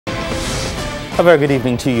A very good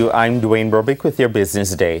evening to you. I'm Dwayne Burbick with your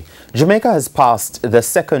Business Day. Jamaica has passed the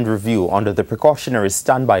second review under the precautionary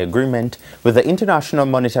standby agreement with the International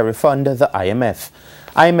Monetary Fund, the IMF.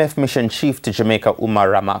 IMF Mission Chief to Jamaica Umar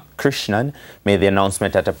Ramakrishnan made the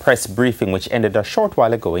announcement at a press briefing which ended a short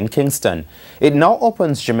while ago in Kingston. It now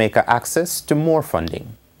opens Jamaica access to more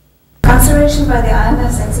funding. Consideration by the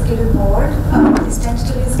IMF's Executive Board is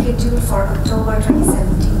tentatively scheduled for October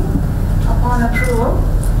 2017. Upon approval,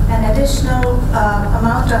 an additional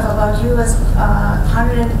amount of about $180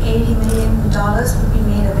 million would be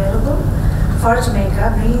made available for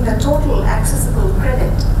Jamaica, bringing the total accessible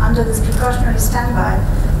credit under this precautionary standby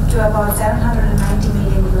to about $790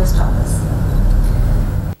 million.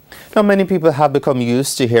 Now, many people have become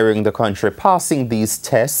used to hearing the country passing these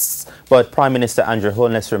tests, but Prime Minister Andrew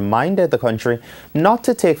Holness reminded the country not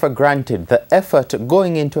to take for granted the effort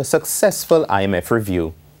going into a successful IMF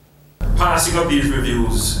review. Passing of these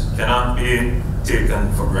reviews cannot be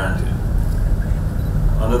taken for granted.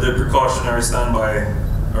 Under the precautionary standby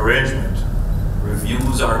arrangement,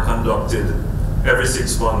 reviews are conducted every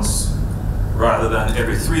 6 months rather than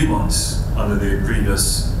every 3 months under the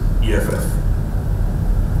previous EFF.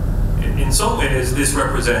 In some ways, this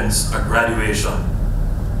represents a graduation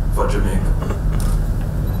for Jamaica.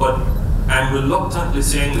 But I'm reluctantly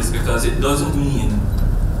saying this because it doesn't mean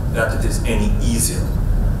that it is any easier.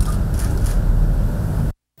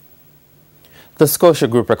 The Scotia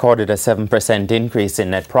Group recorded a 7% increase in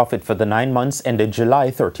net profit for the 9 months ended July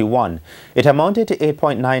 31. It amounted to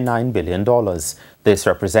 $8.99 billion. This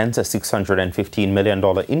represents a $615 million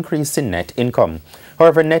increase in net income.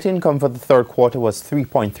 However, net income for the third quarter was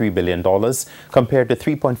 $3.3 billion compared to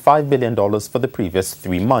 $3.5 billion for the previous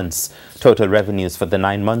 3 months. Total revenues for the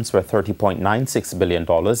 9 months were $30.96 billion,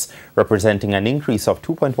 representing an increase of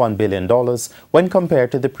 $2.1 billion when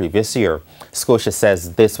compared to the previous year. Scotia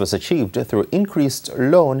says this was achieved through increased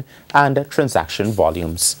loan and transaction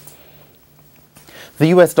volumes. The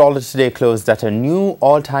US dollar today closed at a new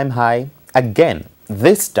all-time high again,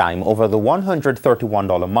 this time over the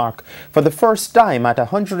 $131 mark for the first time at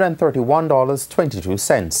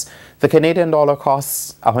 $131.22. The Canadian dollar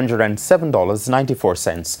costs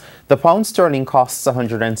 $107.94. The pound sterling costs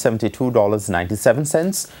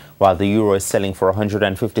 $172.97, while the euro is selling for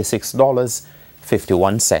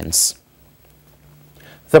 $156.51.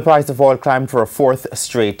 The price of oil climbed for a fourth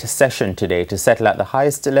straight session today to settle at the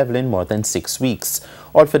highest level in more than 6 weeks.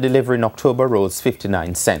 Oil for delivery in October rose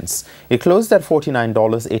 59 cents. It closed at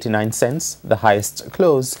 $49.89, the highest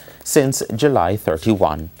close since July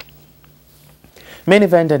 31. Main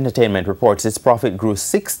Event Entertainment reports its profit grew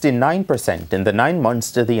 69% in the 9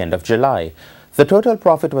 months to the end of July. The total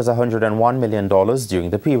profit was $101 million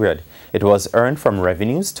during the period. It was earned from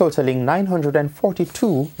revenues totaling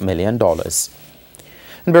 $942 million.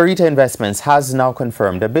 Berita Investments has now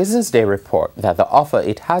confirmed a Business Day report that the offer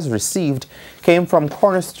it has received came from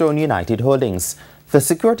Cornerstone United Holdings. The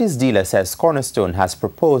securities dealer says Cornerstone has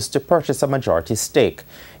proposed to purchase a majority stake.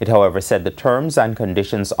 It, however, said the terms and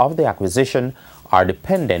conditions of the acquisition are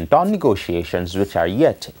dependent on negotiations which are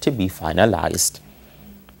yet to be finalized.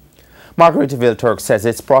 Margaritaville Turk says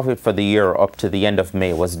its profit for the year up to the end of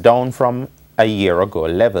May was down from a year ago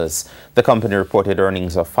levels. The company reported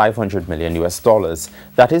earnings of $500 million.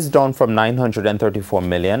 That is down from $934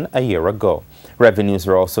 million a year ago. Revenues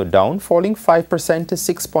were also down, falling 5% to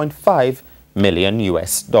 $6.5 million.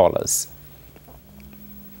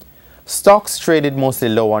 Stocks traded mostly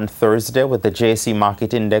low on Thursday, with the JSE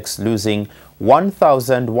Market Index losing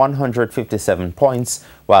 1,157 points,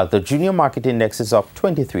 while the Junior Market Index is up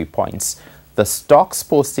 23 points. The stocks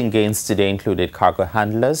posting gains today included Cargo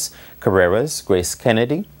Handlers, Carreras, Grace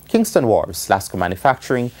Kennedy, Kingston Wharves, Lasco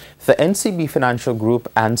Manufacturing, the NCB Financial Group,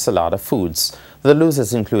 and Salada Foods. The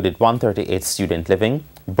losers included 138 Student Living,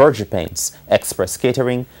 Berger Paints, Express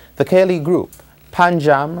Catering, the KLE Group,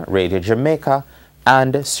 Panjam, Radio Jamaica,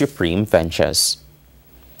 and Supreme Ventures.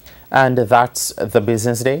 And that's the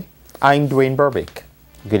Business Day. I'm Dwayne Burbick.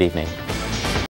 Good evening.